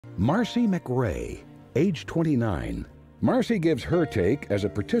Marcie McRae, age 29. Marcie gives her take as a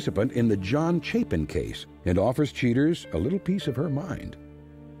participant in the John Chapin case and offers cheaters a little piece of her mind.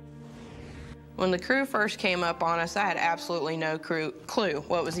 When the crew first came up on us, I had absolutely no clue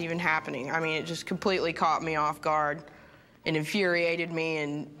what was even happening. I mean, it just completely caught me off guard and infuriated me,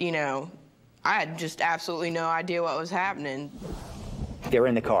 and, you know, I had just absolutely no idea what was happening. They're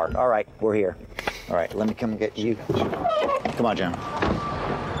in the car. All right, we're here. All right, let me come get you. Come on, John.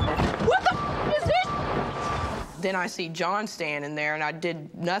 What the f is this? Then I see John standing there, and I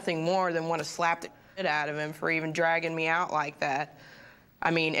did nothing more than want to slap the shit out of him for even dragging me out like that. I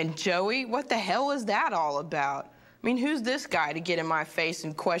mean, and Joey, what the hell is that all about? I mean, who's this guy to get in my face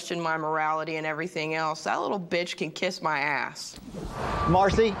and question my morality and everything else? That little bitch can kiss my ass.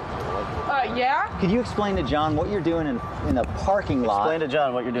 Marcie? Yeah? Could you explain to John what you're doing in the parking lot? Explain to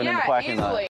John what you're doing in the parking lot.